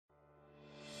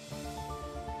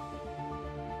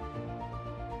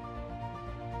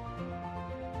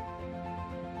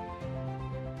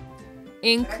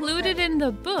Included in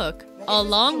the book,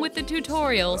 along with the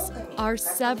tutorials, are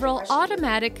several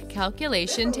automatic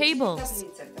calculation tables.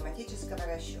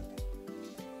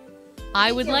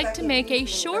 I would like to make a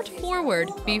short foreword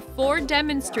before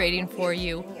demonstrating for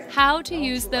you how to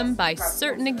use them by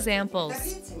certain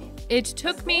examples. It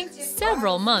took me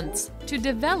several months to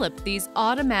develop these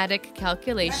automatic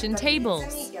calculation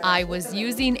tables. I was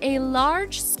using a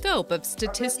large scope of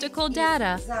statistical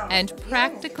data and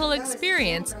practical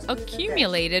experience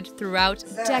accumulated throughout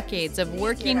decades of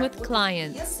working with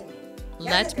clients.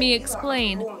 Let me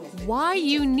explain why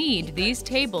you need these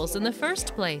tables in the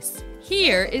first place.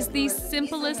 Here is the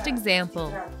simplest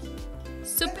example.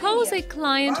 Suppose a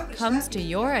client comes to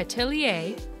your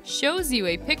atelier, shows you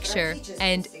a picture,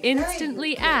 and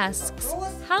instantly asks,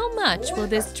 "How much will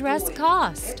this dress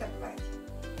cost?"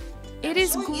 It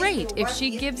is great if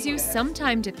she gives you some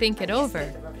time to think it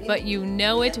over, but you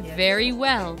know it very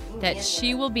well that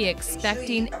she will be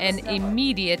expecting an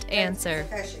immediate answer.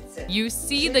 You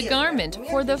see the garment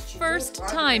for the first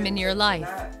time in your life,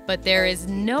 but there is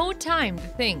no time to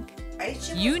think.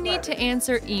 You need to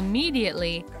answer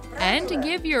immediately and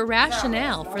give your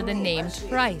rationale for the named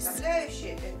price.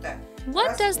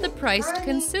 What does the price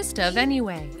consist of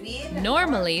anyway?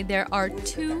 Normally, there are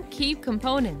two key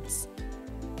components: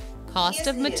 cost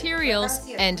of materials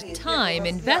and time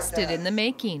invested in the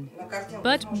making.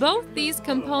 But both these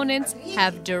components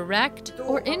have direct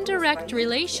or indirect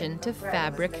relation to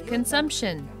fabric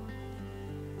consumption.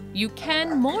 You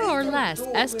can more or less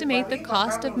estimate the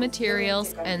cost of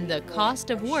materials and the cost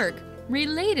of work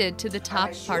related to the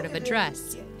top part of a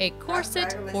dress, a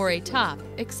corset or a top,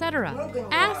 etc.,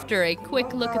 after a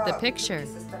quick look at the picture.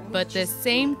 But the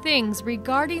same things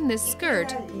regarding the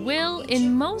skirt will,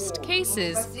 in most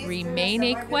cases, remain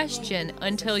a question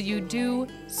until you do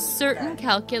certain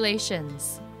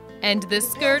calculations. And the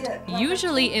skirt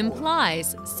usually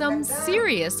implies some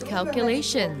serious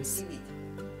calculations.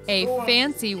 A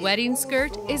fancy wedding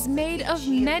skirt is made of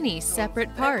many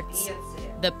separate parts: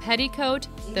 the petticoat,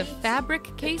 the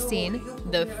fabric casing,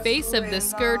 the face of the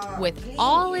skirt with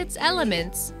all its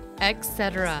elements,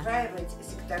 etc.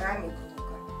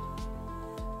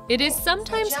 It is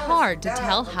sometimes hard to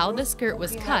tell how the skirt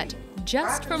was cut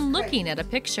just from looking at a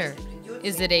picture.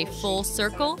 Is it a full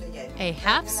circle, a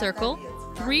half circle,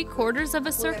 3/4 of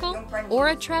a circle, or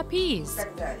a trapeze?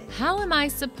 How am I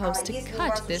supposed to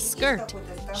cut this skirt?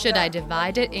 Should I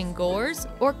divide it in gores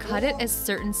or cut it as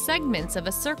certain segments of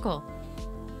a circle?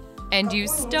 And you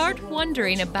start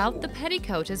wondering about the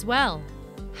petticoat as well.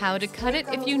 How to cut it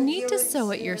if you need to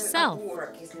sew it yourself?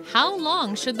 How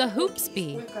long should the hoops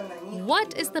be?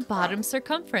 What is the bottom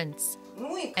circumference?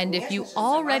 And if you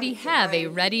already have a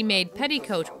ready-made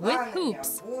petticoat with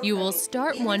hoops, you will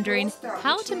start wondering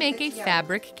how to make a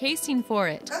fabric casing for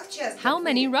it, how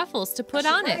many ruffles to put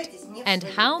on it, and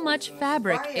how much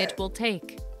fabric it will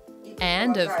take.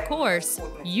 And of course,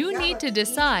 you need to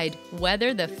decide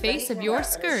whether the face of your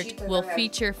skirt will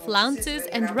feature flounces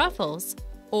and ruffles,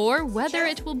 or whether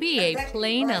it will be a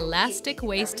plain elastic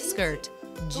waist skirt.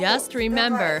 Just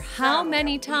remember how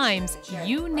many times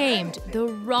you named the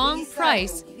wrong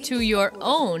price to your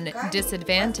own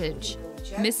disadvantage.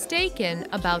 Mistaken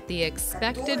about the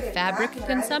expected fabric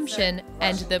consumption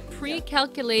and the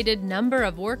pre-calculated number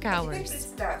of work hours.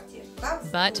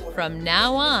 But from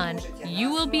now on,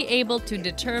 you will be able to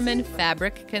determine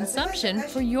fabric consumption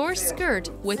for your skirt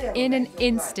within an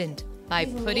instant by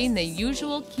putting the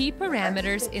usual key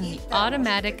parameters in the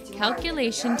automatic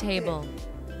calculation table.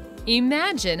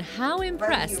 Imagine how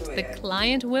impressed the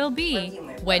client will be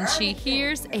when she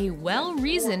hears a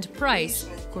well-reasoned price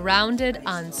grounded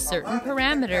on certain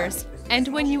parameters, and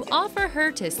when you offer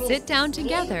her to sit down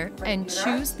together and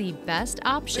choose the best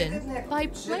option by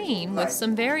playing with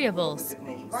some variables,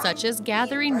 such as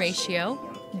gathering ratio,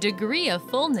 degree of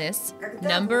fullness,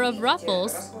 number of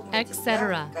ruffles,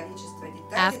 etc.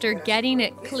 After getting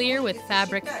it clear with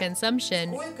fabric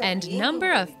consumption and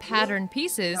number of pattern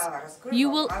pieces, you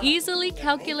will easily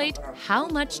calculate how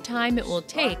much time it will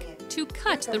take to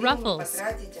cut the ruffles,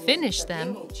 finish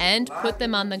them, and put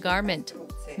them on the garment,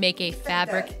 make a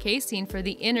fabric casing for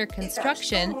the inner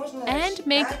construction, and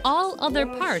make all other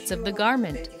parts of the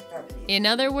garment. In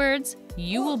other words,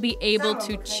 you will be able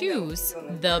to choose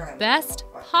the best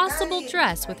possible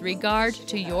dress with regard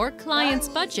to your client's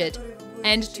budget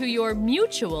and to your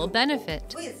mutual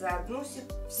benefit.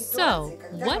 So,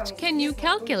 what can you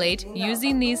calculate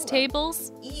using these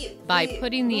tables? By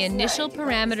putting the initial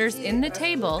parameters in the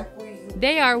table,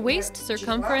 they are waist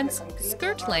circumference,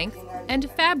 skirt length, and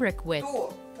fabric width.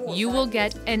 You will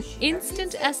get an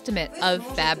instant estimate of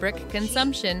fabric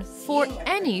consumption for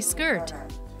any skirt.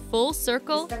 full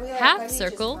circle, half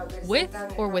circle, with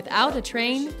or without a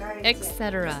train,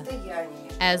 etc.,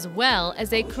 as well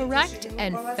as a correct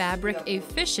and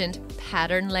fabric-efficient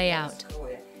pattern layout.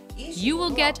 You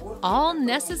will get all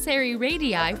necessary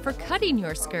radii for cutting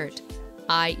your skirt,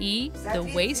 i.e.,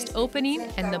 the waist opening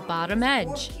and the bottom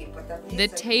edge. The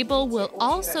table will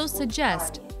also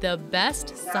suggest the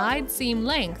best side seam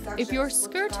length if your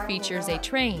skirt features a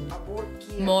train.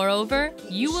 Moreover,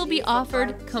 you will be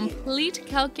offered complete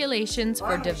calculations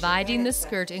for dividing the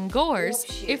skirt in gores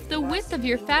if the width of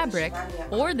your fabric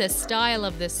or the style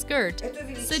of the skirt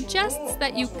suggests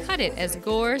that you cut it as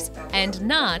gores and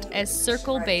not as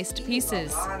circle-based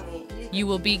pieces. You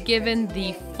will be given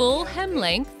the full hem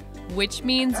length, which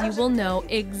means you will know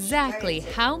exactly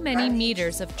how many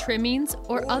meters of trimmings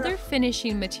or other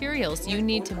finishing materials you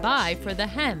need to buy for the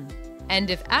hem, and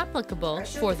if applicable,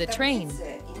 for the train.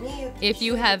 If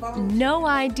you have no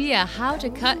idea how to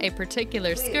cut a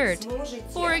particular skirt,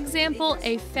 for example,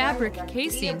 a fabric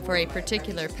casing for a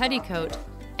particular petticoat,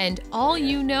 and all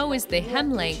you know is the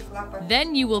hem length,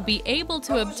 then you will be able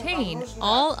to obtain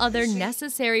all other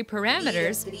necessary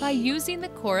parameters by using the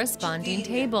corresponding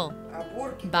table.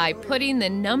 By putting the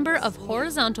number of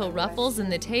horizontal ruffles in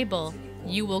the table,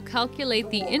 you will calculate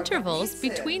the intervals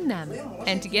between them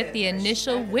and get the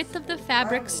initial width of the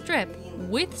fabric strip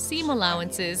with seam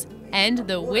allowances and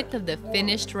the width of the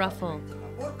finished ruffle.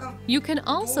 You can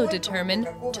also determine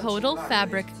total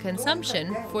fabric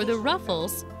consumption for the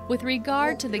ruffles with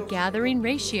regard to the gathering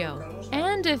ratio,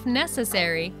 and if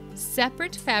necessary,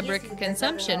 separate fabric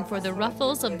consumption for the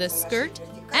ruffles of the skirt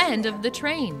and of the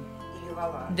train.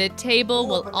 The table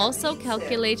will also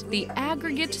calculate the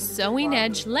aggregate sewing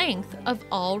edge length of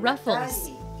all ruffles.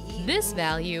 This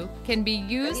value can be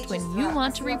used when you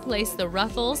want to replace the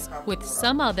ruffles with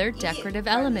some other decorative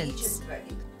elements.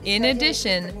 In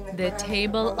addition, the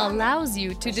table allows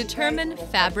you to determine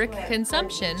fabric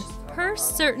consumption per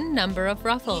certain number of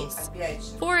ruffles.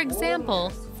 For example,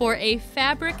 for a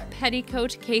fabric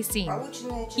petticoat casing,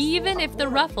 even if the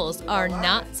ruffles are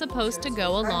not supposed to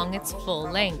go along its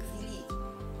full length.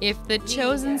 If the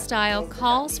chosen style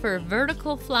calls for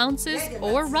vertical flounces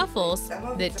or ruffles,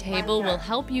 the table will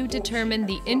help you determine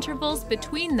the intervals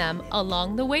between them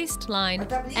along the waistline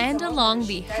and along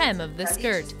the hem of the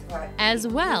skirt, as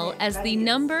well as the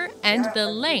number and the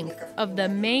length of the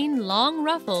main long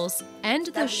ruffles and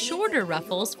the shorter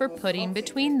ruffles for putting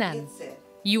between them.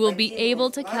 You will be able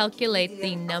to calculate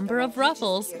the number of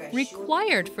ruffles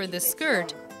required for the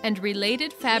skirt and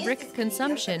related fabric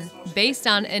consumption based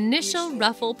on initial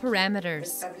ruffle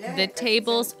parameters. The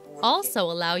tables also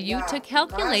allow you to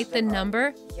calculate the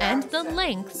number and the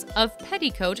lengths of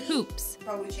petticoat hoops.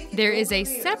 There is a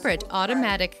separate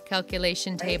automatic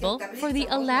calculation table for the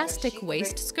elastic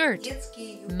waist skirt.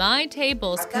 My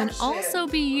tables can also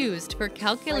be used for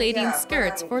calculating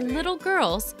skirts for little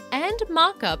girls and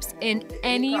mock-ups in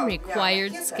any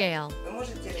required scale.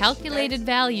 Calculated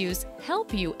values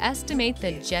help you estimate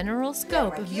the general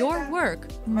scope of your work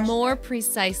more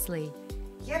precisely.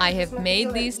 I have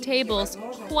made these tables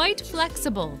quite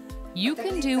flexible. You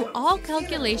can do all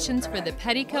calculations for the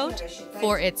petticoat,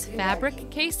 for its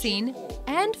fabric casing,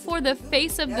 and for the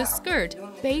face of the skirt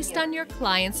based on your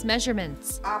client's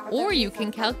measurements. Or you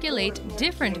can calculate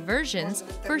different versions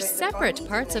for separate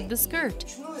parts of the skirt,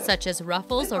 such as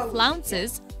ruffles or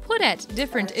flounces put at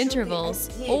different intervals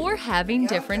or having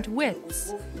different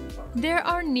widths. There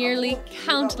are nearly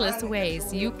countless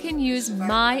ways you can use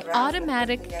my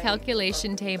automatic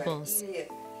calculation tables.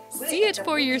 See it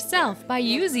for yourself by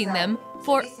using them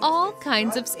for all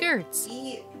kinds of skirts.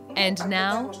 And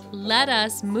now, let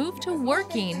us move to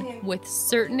working with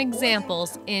certain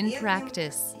examples in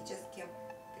practice.